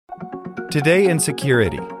Today in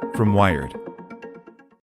Security from Wired.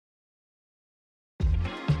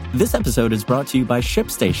 This episode is brought to you by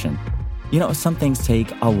ShipStation. You know, some things take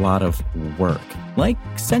a lot of work, like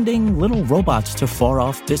sending little robots to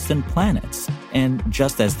far-off distant planets. And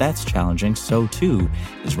just as that's challenging, so too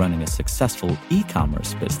is running a successful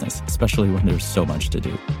e-commerce business, especially when there's so much to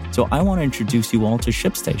do. So I want to introduce you all to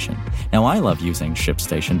ShipStation. Now, I love using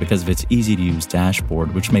ShipStation because of its easy-to-use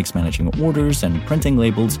dashboard, which makes managing orders and printing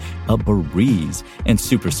labels a breeze and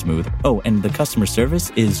super smooth. Oh, and the customer service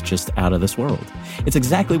is just out of this world. It's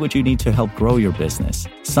exactly what you need to help grow your business.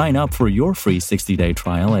 Sign up for your free 60-day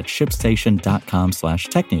trial at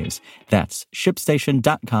shipstation.com/technews. That's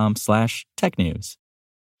shipstation.com/technews.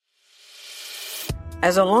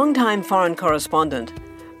 As a longtime foreign correspondent,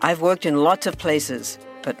 I've worked in lots of places,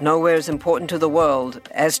 but nowhere as important to the world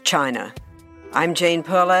as China. I'm Jane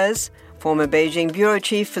Perlez, former Beijing bureau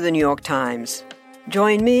chief for the New York Times.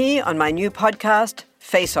 Join me on my new podcast,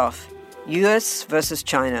 Face Off, U.S. versus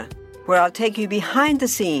China, where I'll take you behind the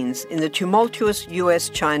scenes in the tumultuous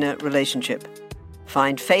U.S.-China relationship.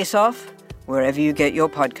 Find Face Off wherever you get your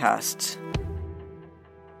podcasts.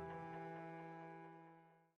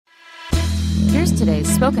 Here's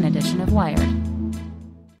today's spoken edition of Wired.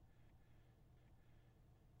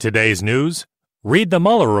 Today's news: read the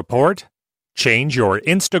Mueller Report, change your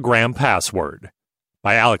Instagram password,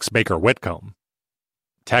 by Alex Baker Whitcomb.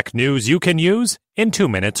 Tech news you can use in 2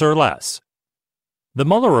 minutes or less. The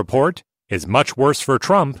Mueller Report is much worse for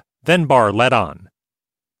Trump than Barr let on.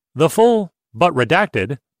 The full, but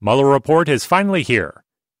redacted, Mueller Report is finally here.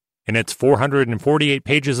 In its 448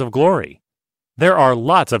 pages of glory, there are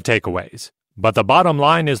lots of takeaways. But the bottom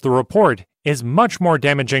line is the report is much more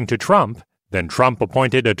damaging to Trump than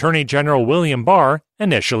Trump-appointed Attorney General William Barr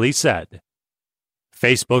initially said.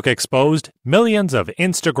 Facebook exposed millions of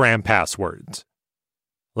Instagram passwords.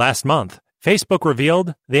 Last month, Facebook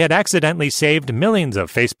revealed they had accidentally saved millions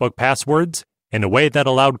of Facebook passwords in a way that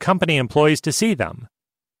allowed company employees to see them.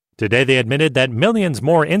 Today they admitted that millions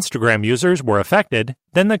more Instagram users were affected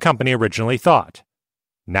than the company originally thought.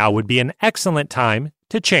 Now would be an excellent time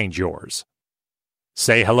to change yours.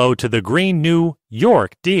 Say hello to the green New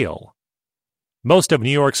York deal. Most of New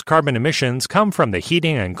York's carbon emissions come from the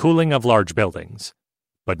heating and cooling of large buildings.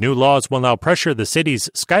 But new laws will now pressure the city's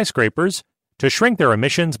skyscrapers to shrink their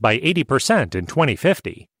emissions by 80% in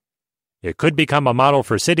 2050. It could become a model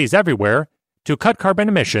for cities everywhere to cut carbon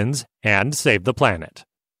emissions and save the planet.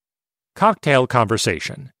 Cocktail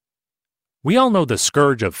conversation. We all know the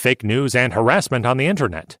scourge of fake news and harassment on the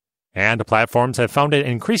internet, and platforms have found it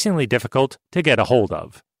increasingly difficult to get a hold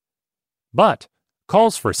of. But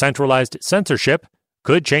calls for centralized censorship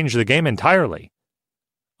could change the game entirely.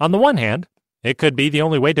 On the one hand, it could be the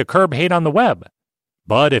only way to curb hate on the web.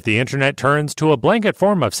 But if the internet turns to a blanket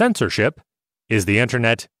form of censorship, is the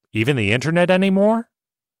internet even the internet anymore?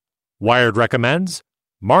 Wired recommends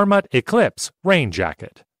Marmot Eclipse Rain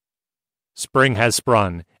Jacket. Spring has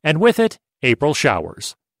sprung, and with it, April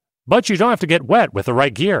showers. But you don't have to get wet with the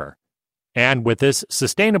right gear. And with this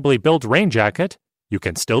sustainably built rain jacket, you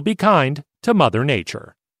can still be kind to Mother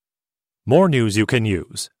Nature. More news you can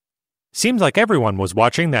use. Seems like everyone was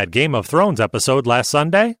watching that Game of Thrones episode last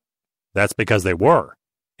Sunday. That's because they were,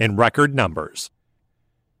 in record numbers.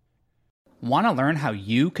 Want to learn how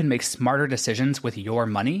you can make smarter decisions with your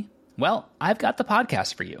money? Well, I've got the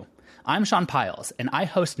podcast for you. I'm Sean Piles, and I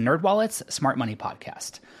host NerdWallet's Smart Money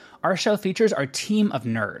Podcast. Our show features our team of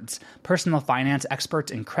nerds, personal finance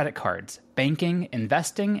experts in credit cards, banking,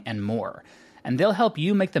 investing, and more. And they'll help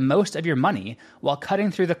you make the most of your money while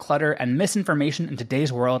cutting through the clutter and misinformation in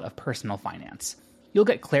today's world of personal finance. You'll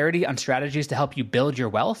get clarity on strategies to help you build your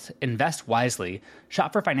wealth, invest wisely,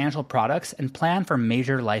 shop for financial products, and plan for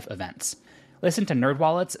major life events. Listen to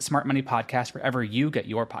NerdWallet's Smart Money Podcast wherever you get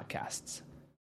your podcasts.